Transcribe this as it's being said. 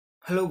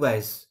Hello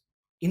guys,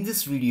 in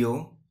this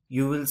video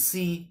you will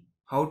see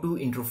how to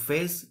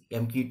interface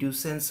MQ2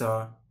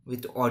 sensor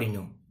with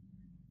Arduino.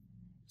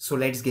 So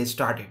let's get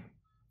started.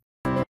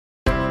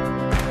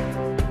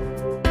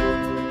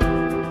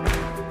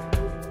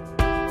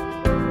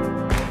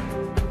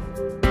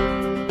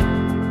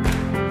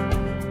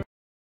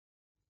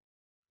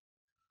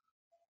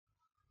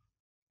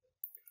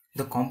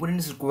 The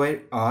components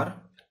required are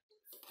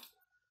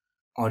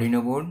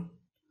Arduino board,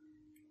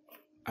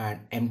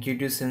 an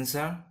MQ2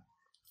 sensor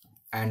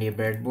and a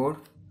breadboard,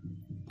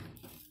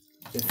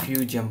 a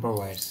few jumper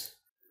wires,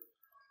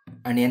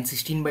 and an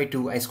 16x2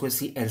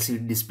 I2C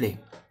LCD display.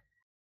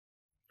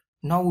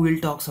 Now we will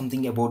talk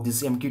something about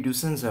this MQ2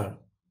 sensor.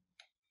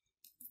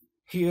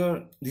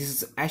 Here this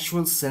is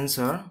actual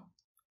sensor,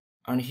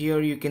 and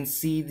here you can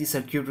see the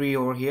circuitry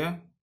over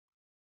here.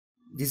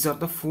 These are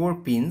the 4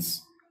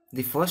 pins.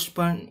 The first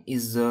one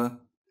is the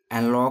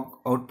analog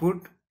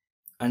output,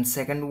 and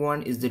second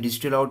one is the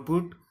digital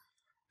output,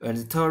 and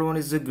the third one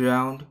is the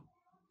ground,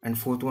 and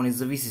fourth one is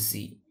the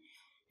VCC.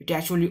 It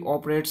actually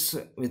operates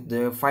with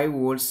the 5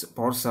 volts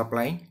power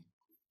supply.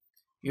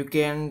 You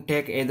can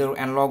take either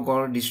analog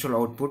or digital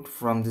output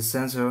from the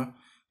sensor.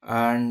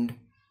 And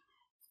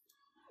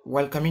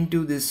while coming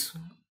to this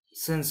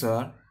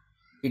sensor,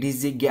 it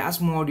is a gas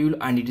module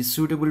and it is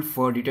suitable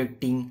for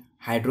detecting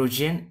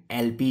hydrogen,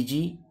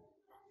 LPG,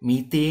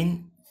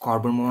 methane,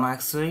 carbon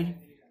monoxide,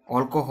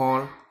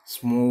 alcohol,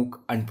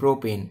 smoke and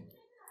propane.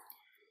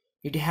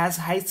 It has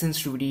high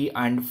sensitivity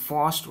and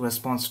fast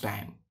response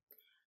time.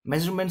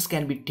 Measurements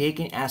can be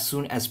taken as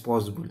soon as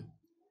possible.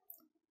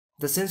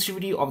 The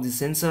sensitivity of the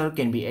sensor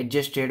can be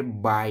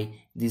adjusted by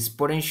this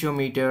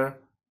potentiometer,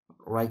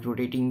 like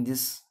rotating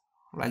this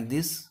like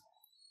this,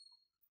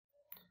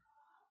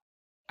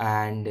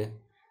 and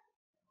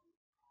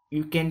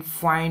you can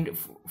find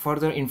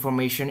further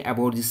information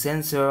about the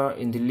sensor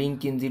in the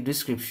link in the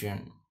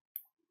description.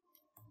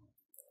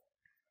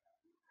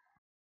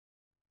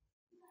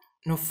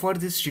 Now for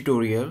this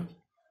tutorial,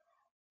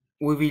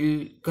 we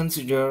will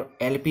consider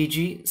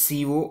LPG,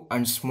 CO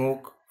and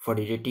smoke for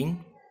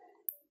detecting.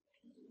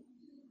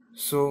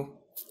 So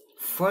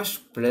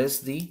first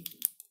place the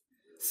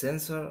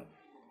sensor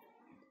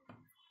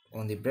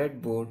on the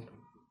breadboard,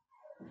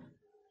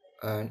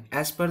 and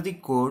as per the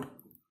code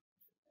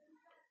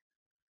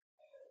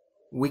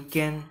we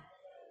can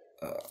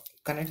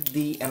connect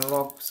the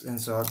analog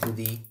sensor to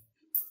the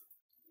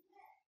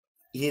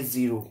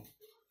A0.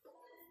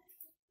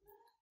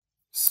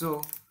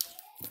 So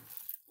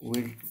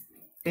we'll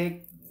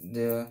take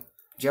the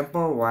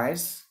jumper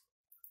wires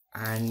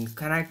and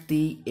connect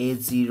the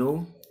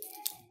A0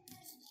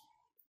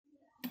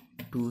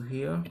 to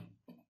here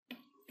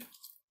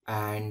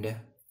and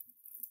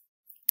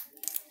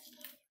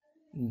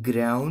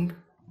ground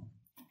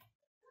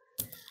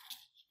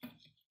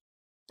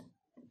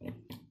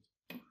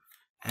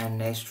and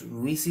next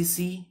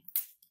VCC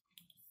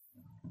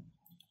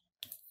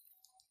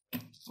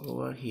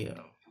over here.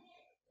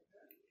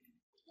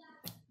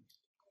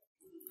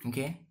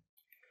 Okay,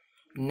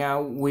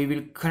 now we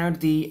will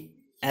connect the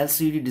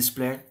LCD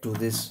display to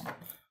this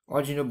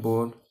Arduino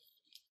board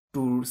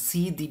to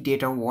see the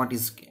data what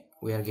is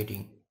we are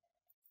getting.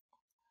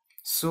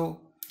 So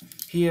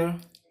here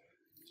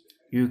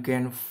you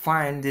can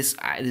find this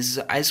is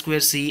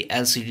I2C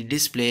LCD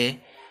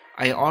display.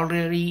 I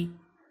already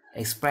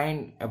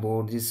explained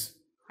about this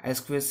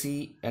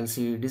I2C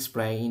LCD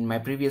display in my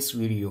previous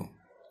video.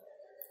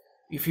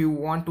 If you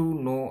want to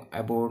know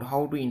about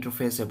how to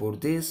interface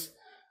about this,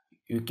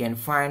 you can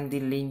find the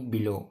link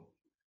below.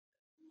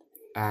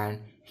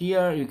 And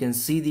here you can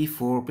see the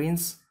 4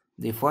 pins.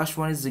 The first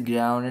one is the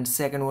ground, and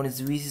second one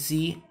is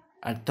VCC,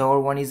 and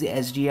third one is the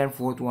SDA, and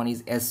fourth one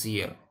is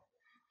SCL.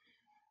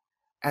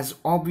 As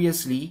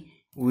obviously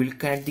we will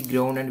connect the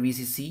ground and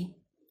VCC.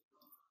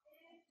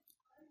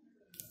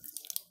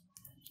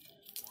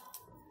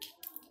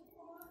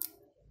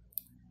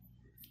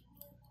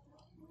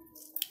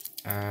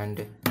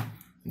 And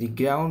the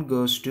ground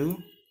goes to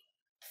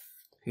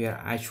here,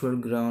 actual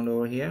ground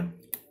over here,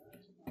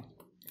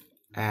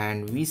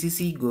 and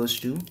VCC goes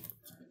to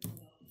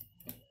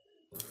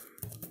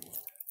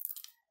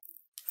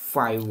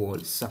 5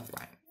 volt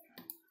supply.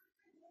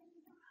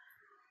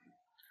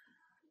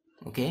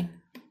 Okay,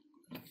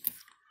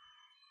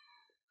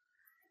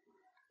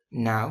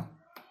 now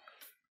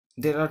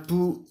there are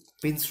 2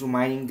 pins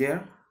remaining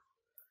there.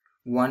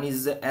 One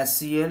is the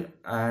SCL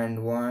and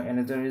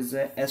another is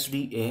the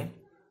SDA.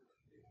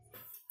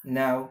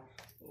 Now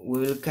we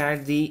will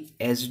connect the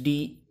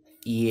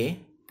SDA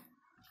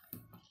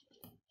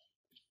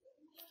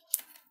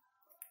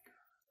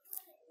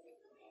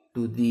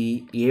to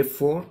the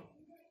A4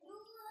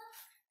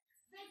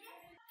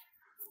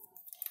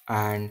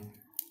 and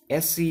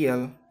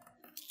SCL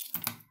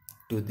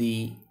to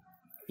the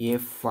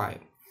A5.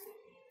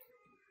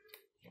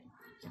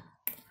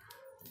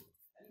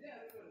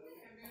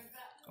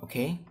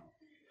 Okay,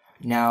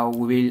 now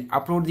we will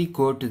upload the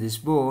code to this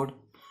board.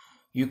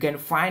 You can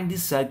find the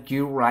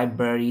circuit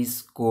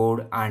libraries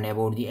code and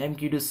about the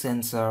MQ2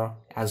 sensor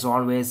as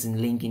always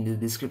in link in the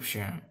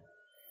description.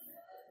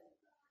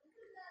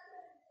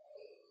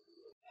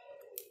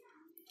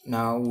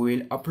 Now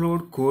we'll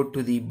upload code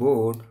to the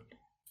board.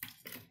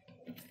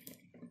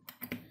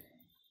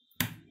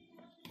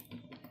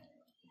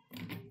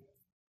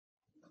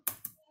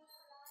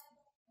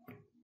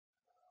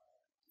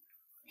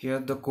 Here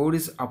the code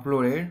is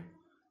uploaded.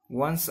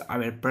 Once I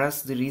will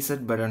press the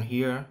reset button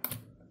here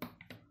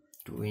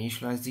to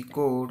initialize the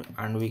code,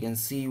 and we can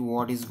see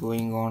what is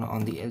going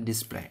on the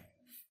display.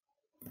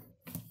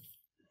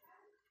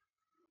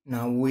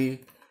 Now we'll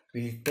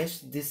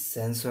test this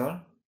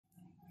sensor.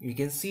 You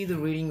can see the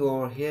reading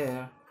over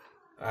here,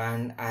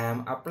 and I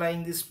am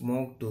applying the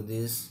smoke to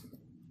this.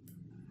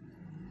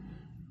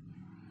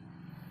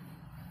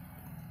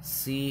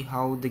 See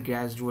how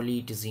gradually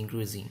it is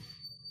increasing,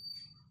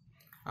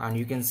 and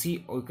you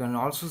can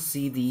also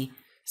see the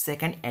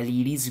second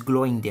LED is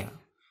glowing there.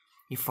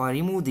 If I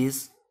remove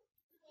this,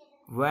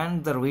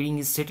 when the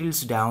reading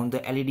settles down, the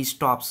LED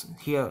stops.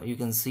 Here you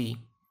can see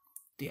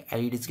the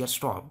LEDs get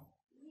stopped.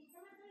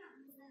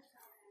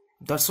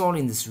 That's all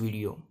in this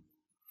video.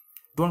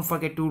 Don't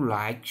forget to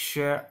like,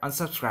 share and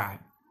subscribe.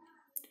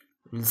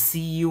 We'll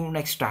see you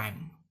next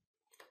time.